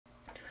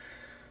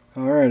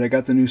Alright, I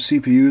got the new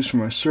CPUs for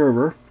my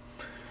server.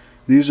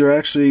 These are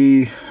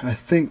actually, I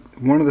think,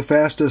 one of the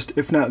fastest,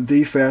 if not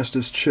the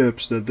fastest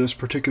chips that this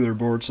particular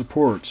board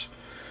supports.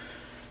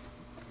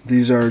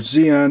 These are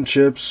Xeon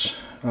chips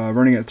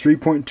running at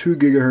 3.2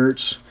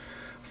 gigahertz,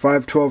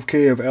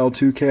 512K of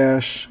L2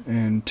 cache,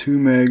 and 2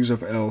 megs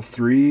of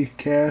L3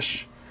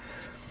 cache.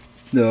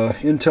 The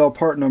Intel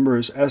part number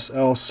is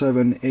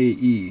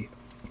SL7AE.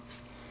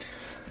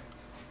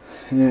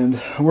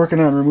 And I'm working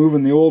on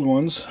removing the old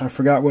ones. I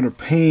forgot what a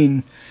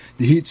pain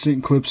the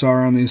heatsink clips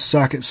are on these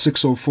socket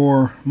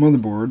 604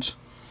 motherboards.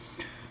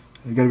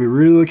 You got to be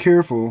really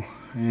careful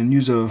and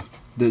use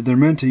they're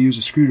meant to use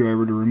a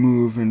screwdriver to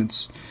remove, and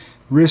it's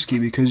risky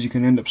because you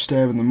can end up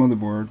stabbing the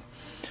motherboard.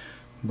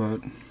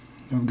 But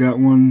I've got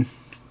one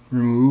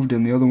removed,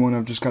 and the other one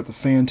I've just got the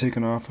fan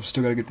taken off. I've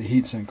still got to get the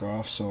heatsink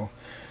off, so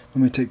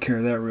let me take care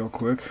of that real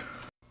quick.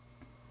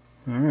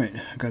 Alright,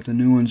 I got the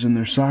new ones in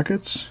their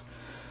sockets,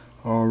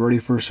 all ready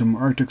for some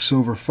Arctic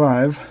Silver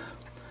 5,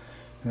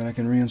 and then I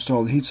can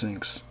reinstall the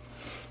heatsinks.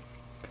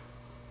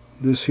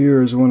 This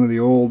here is one of the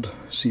old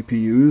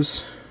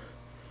CPUs.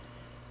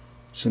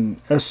 It's an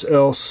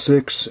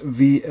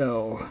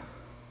SL6VL.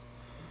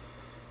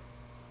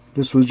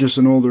 This was just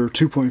an older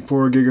 2.4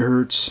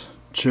 gigahertz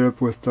chip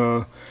with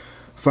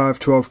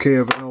 512K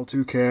of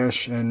L2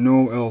 cache and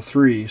no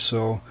L3,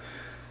 so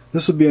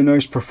this would be a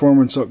nice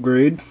performance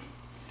upgrade.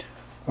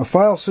 A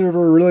file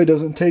server really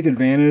doesn't take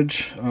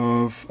advantage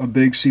of a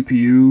big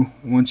CPU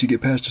once you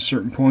get past a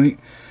certain point,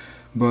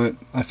 but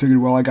I figured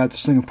while I got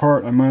this thing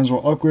apart, I might as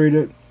well upgrade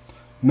it,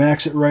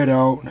 max it right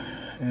out,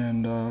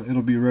 and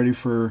it'll be ready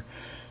for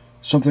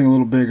something a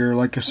little bigger.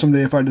 Like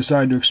someday if I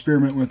decide to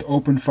experiment with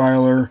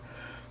OpenFiler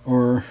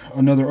or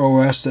another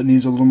OS that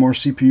needs a little more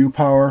CPU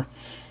power,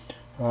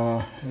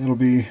 it'll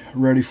be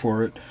ready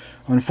for it.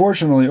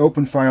 Unfortunately,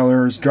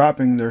 OpenFiler is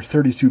dropping their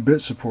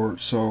 32-bit support,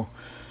 so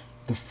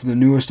the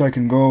newest I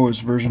can go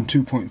is version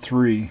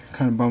 2.3.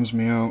 Kind of bums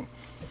me out.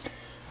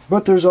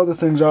 But there's other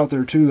things out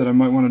there too that I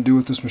might want to do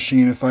with this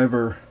machine if I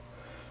ever,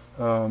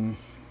 repurpose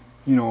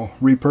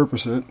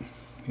it.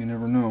 You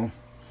never know.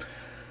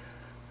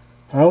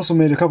 I also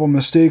made a couple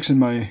mistakes in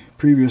my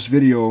previous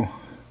video,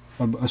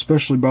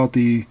 especially about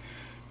the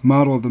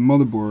model of the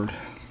motherboard.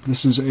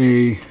 This is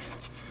a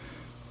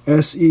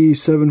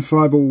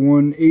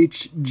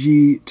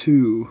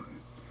SE7501HG2.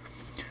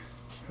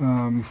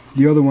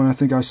 The other one I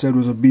think I said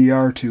was a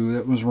BR2.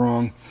 That was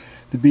wrong.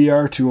 The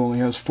BR2 only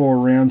has 4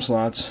 RAM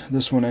slots.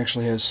 This one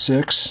actually has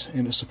 6,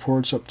 and it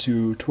supports up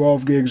to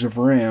 12 gigs of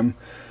RAM,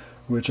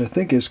 which I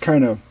think is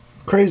kind of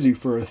crazy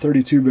for a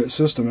 32-bit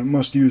system. It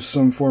must use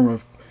some form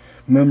of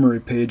memory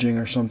paging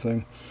or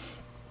something.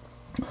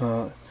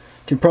 You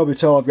can probably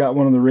tell I've got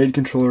one of the RAID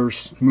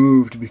controllers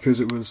moved because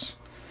it was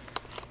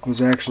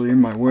actually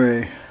in my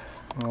way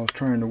while I was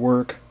trying to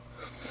work.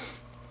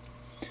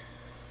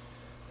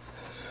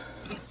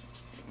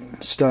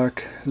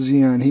 Stock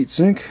Xeon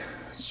heatsink.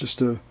 It's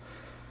just a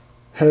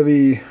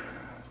heavy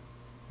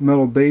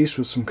metal base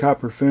with some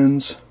copper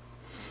fins.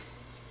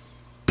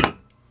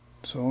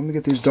 So let me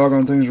get these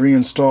doggone things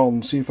reinstalled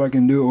and see if I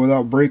can do it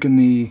without breaking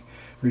the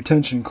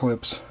retention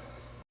clips.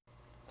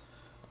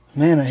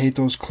 Man, I hate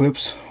those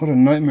clips. What a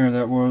nightmare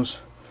that was.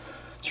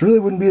 This really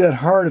wouldn't be that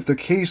hard if the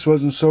case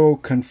wasn't so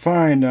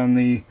confined on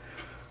the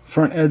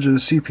front edge of the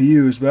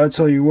CPUs, but I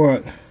tell you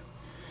what,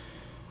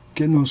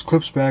 getting those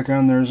clips back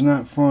on there is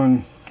not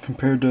fun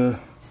compared to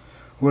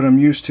what I'm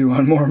used to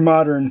on more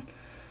modern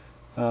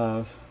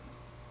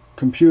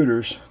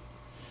computers.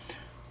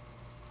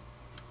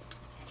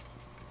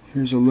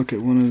 Here's a look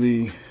at one of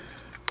the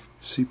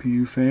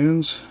CPU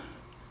fans.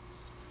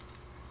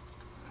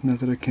 Not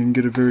that I can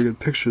get a very good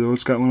picture though.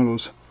 It's got one of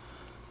those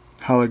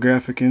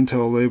holographic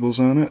Intel labels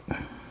on it.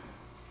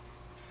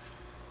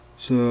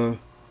 It's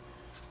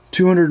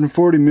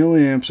 240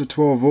 milliamps at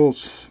 12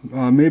 volts,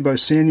 made by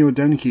Sanyo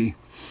Denki.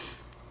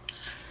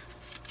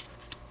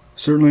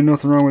 Certainly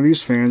nothing wrong with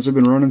these fans. They've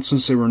been running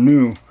since they were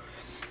new.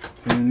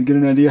 And to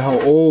get an idea how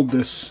old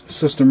this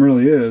system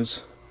really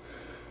is,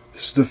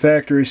 this is the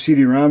factory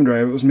CD-ROM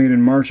drive. It was made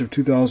in March of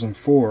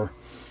 2004.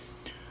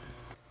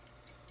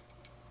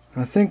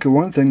 I think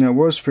one thing that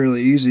was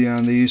fairly easy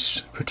on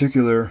these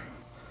particular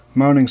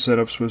mounting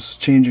setups was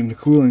changing the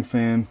cooling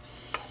fan.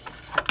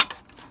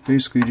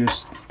 Basically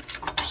just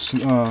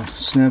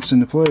snaps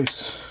into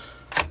place.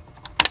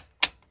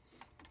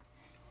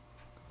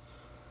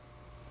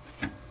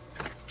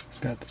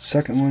 Got the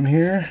second one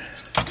here.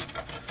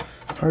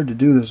 Hard to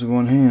do this with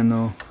one hand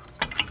though.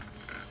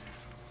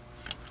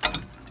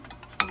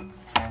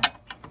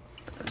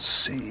 Let's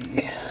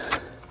see.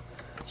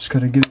 Just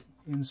gotta get it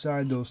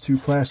inside those 2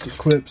 plastic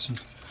clips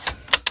and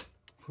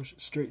push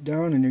it straight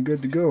down and you're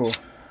good to go.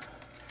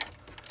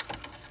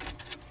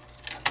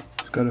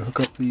 Just gotta hook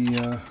up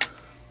the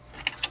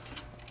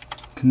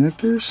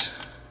connectors.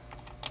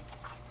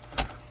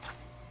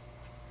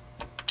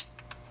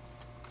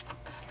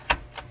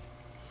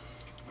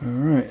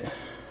 Alright.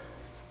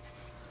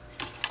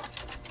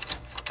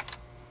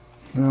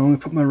 Now let me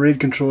put my RAID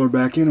controller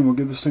back in and we'll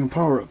give this thing a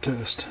power up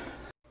test.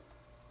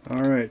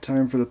 Alright,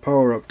 time for the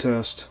power up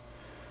test.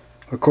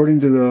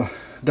 According to the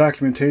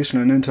documentation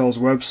on Intel's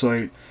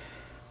website,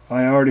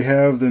 I already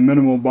have the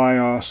minimal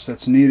BIOS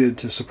that's needed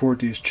to support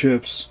these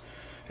chips.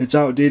 It's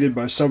outdated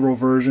by several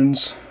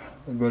versions,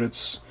 but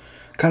it's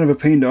kind of a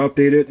pain to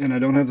update it, and I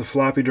don't have the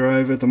floppy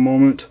drive at the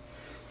moment.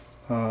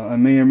 I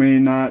may or may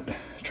not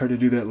try to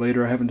do that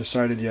later. I haven't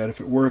decided yet.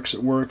 If it works,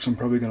 it works. I'm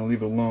probably going to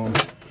leave it alone.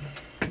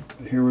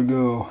 But here we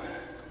go.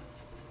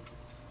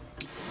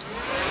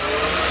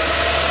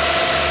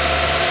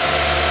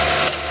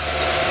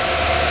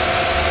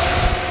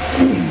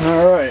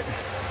 Alright.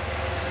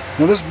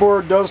 Now this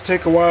board does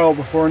take a while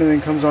before anything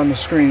comes on the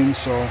screen,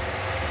 so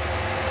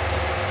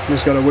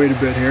just gotta wait a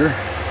bit here.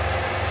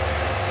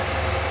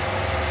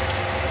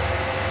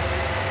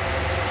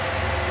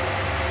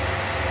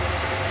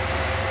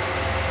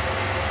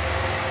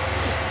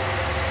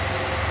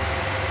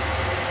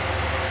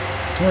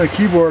 Well, the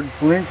keyboard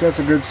blinked, that's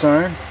a good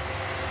sign.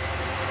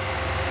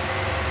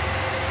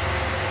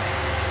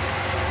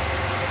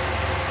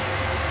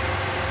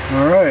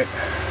 Alright.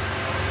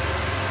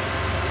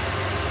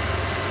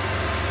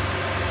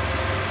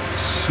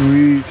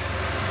 Sweet.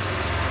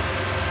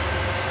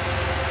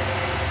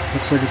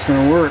 Looks like it's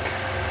going to work.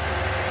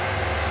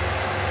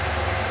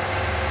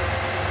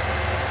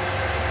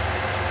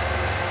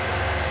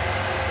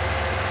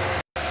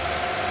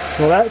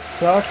 Well, that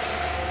sucked.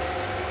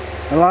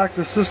 I locked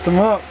the system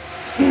up.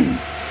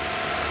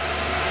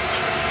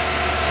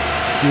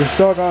 The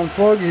doggone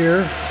plug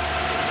here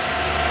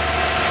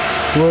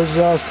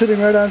was sitting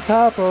right on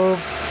top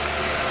of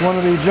one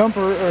of the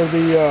jumper, or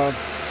the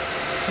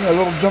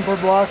little jumper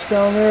blocks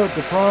down there with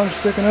the prongs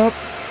sticking up.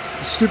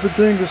 The stupid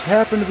thing just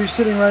happened to be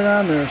sitting right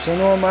on there, so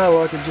knowing my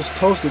luck, it just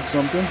toasted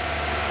something.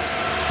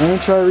 I'm going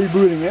to try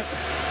rebooting it.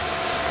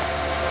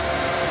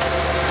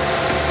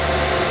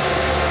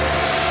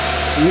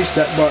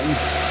 Reset button.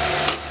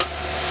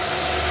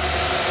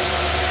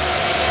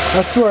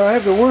 I swear, I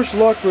have the worst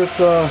luck with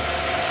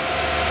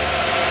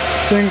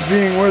things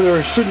being where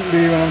there shouldn't be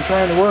when I'm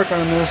trying to work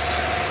on this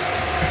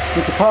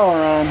with the power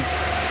on.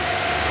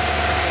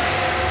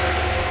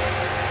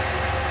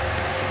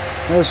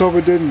 I just hope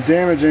it didn't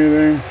damage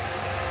anything.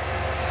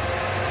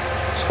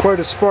 It's quite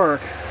a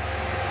spark.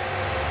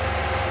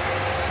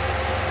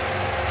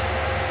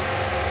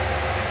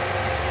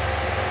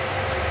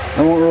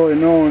 I won't really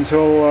know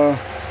until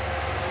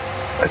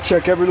I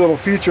check every little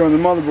feature on the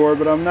motherboard,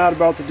 but I'm not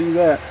about to do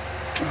that.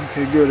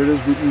 Okay, good, it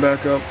is booting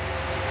back up.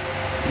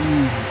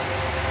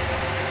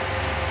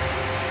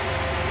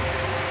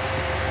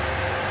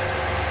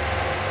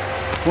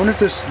 I wonder if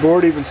this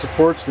board even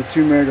supports the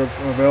 2 meg of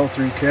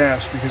L3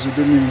 cache, because it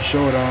didn't even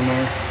show it on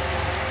there.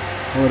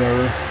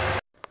 Whatever.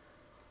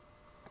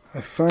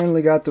 I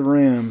finally got the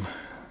RAM.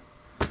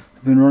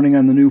 I've been running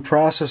on the new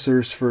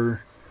processors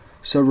for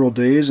several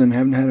days and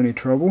haven't had any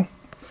trouble.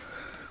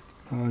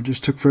 It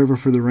just took forever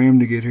for the RAM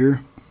to get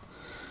here.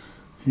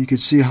 You can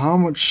see how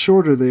much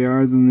shorter they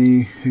are than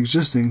the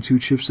existing 2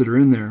 chips that are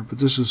in there. But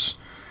this is,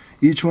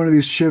 each one of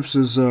these chips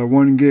is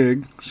 1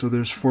 gig, so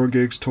there's 4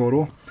 gigs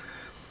total.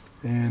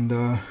 And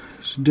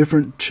it's a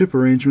different chip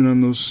arrangement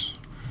on those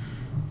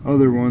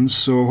other ones,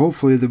 so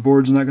hopefully the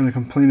board's not going to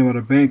complain about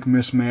a bank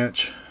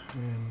mismatch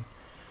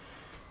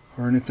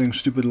or anything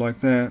stupid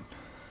like that.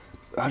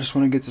 I just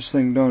want to get this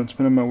thing done. It's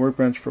been on my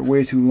workbench for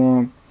way too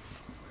long.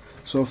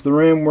 So if the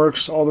RAM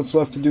works, all that's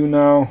left to do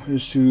now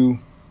is to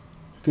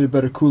get a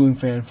better cooling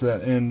fan for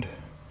that end,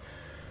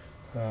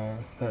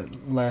 that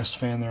last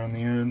fan there on the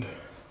end.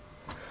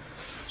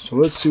 So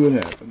let's see what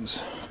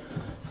happens.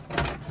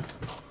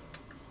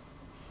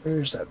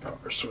 There's that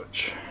power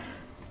switch.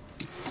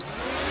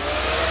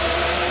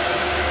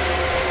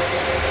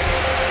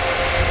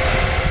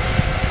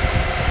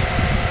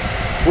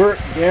 Work,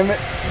 damn it.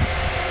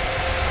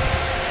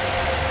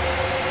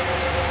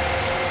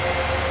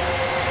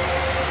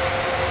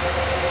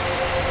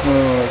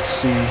 Oh, let's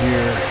see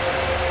here.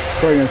 It's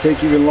probably going to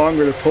take even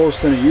longer to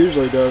post than it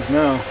usually does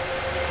now.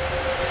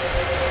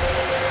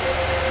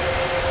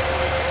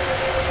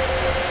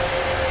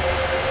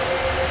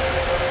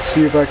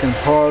 See if I can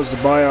pause the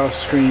BIOS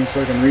screen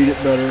so I can read it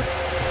better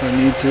if I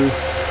need to.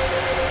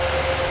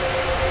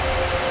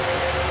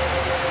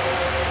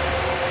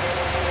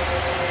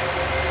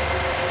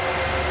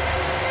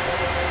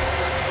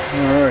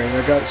 Alright,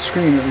 I got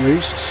screen at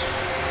least.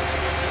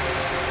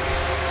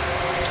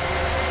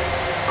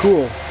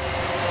 Cool.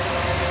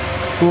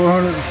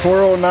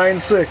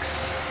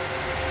 4096.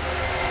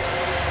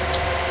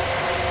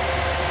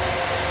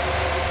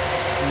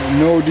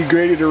 No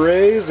degraded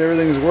arrays,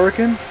 everything's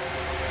working.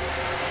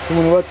 I'm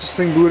going to let this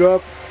thing boot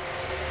up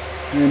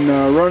and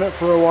run it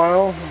for a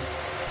while.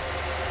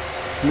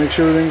 Make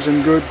sure everything's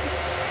in good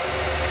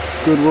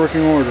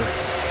working order.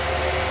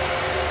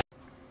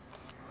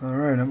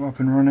 Alright, I'm up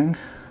and running.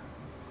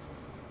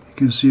 You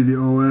can see the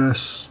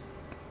OS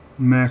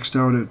maxed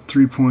out at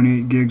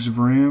 3.8 gigs of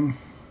RAM,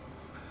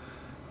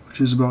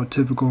 which is about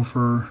typical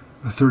for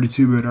a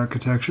 32-bit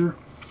architecture.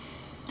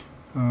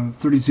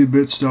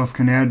 32-bit stuff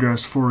can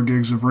address 4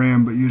 gigs of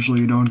RAM, but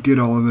usually you don't get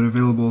all of it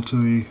available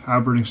to the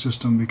operating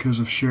system because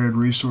of shared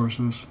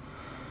resources.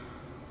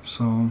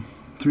 So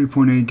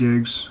 3.8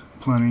 gigs,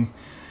 plenty.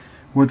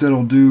 What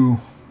that'll do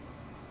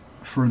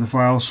for the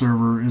file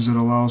server is it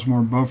allows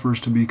more buffers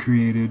to be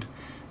created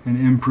and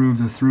improve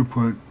the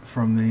throughput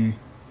from the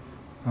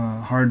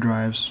hard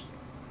drives,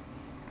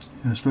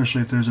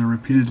 especially if there's a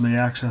repeatedly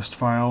accessed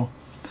file,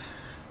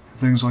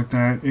 things like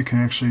that. It can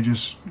actually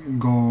just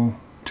go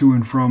to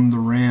and from the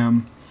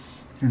RAM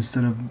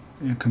instead of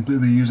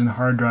completely using the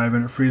hard drive,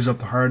 and it frees up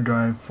the hard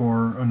drive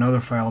for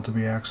another file to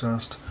be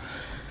accessed.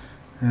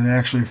 And it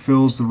actually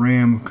fills the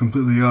RAM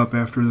completely up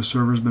after the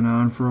server's been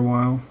on for a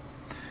while.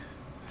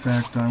 In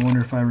fact, I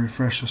wonder if I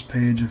refresh this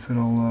page if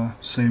it'll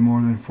say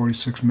more than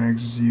 46 megs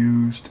is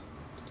used.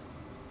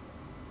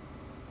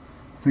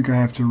 I think I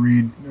have to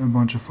read a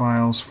bunch of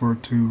files for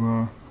it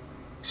to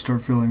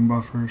start filling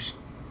buffers.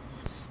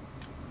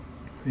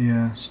 But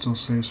yeah, it still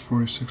says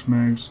 46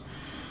 megs.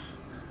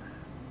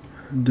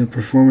 The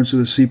performance of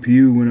the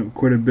CPU went up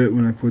quite a bit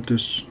when I put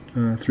this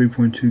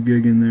 3.2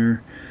 gig in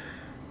there.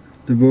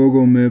 The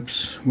BOGO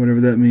MIPS, whatever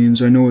that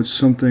means, I know it's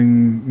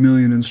something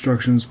million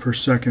instructions per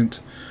second.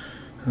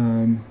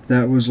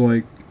 That was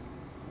like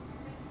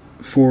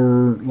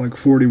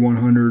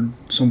 4100,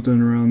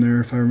 something around there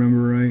if I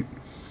remember right.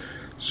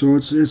 So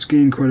it's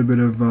gained quite a bit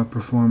of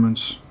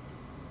performance.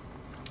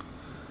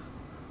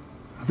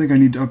 I think I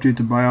need to update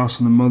the BIOS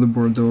on the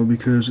motherboard though,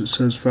 because it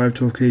says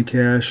 512K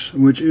cache,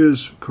 which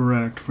is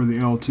correct for the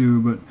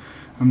L2, but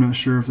I'm not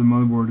sure if the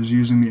motherboard is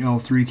using the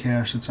L3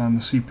 cache that's on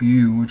the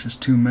CPU, which is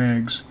 2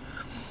 megs.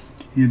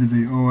 Either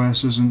the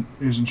OS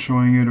isn't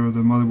showing it, or the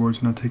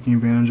motherboard's not taking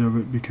advantage of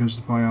it, because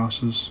the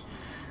BIOS is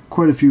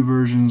quite a few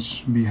versions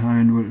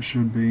behind what it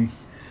should be.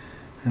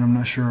 And I'm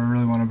not sure I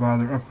really want to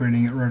bother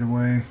upgrading it right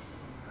away.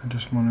 I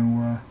just want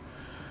to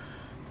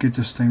get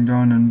this thing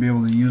done and be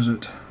able to use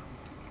it.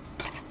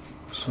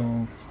 So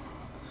I'm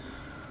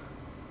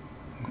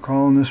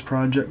calling this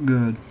project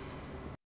good.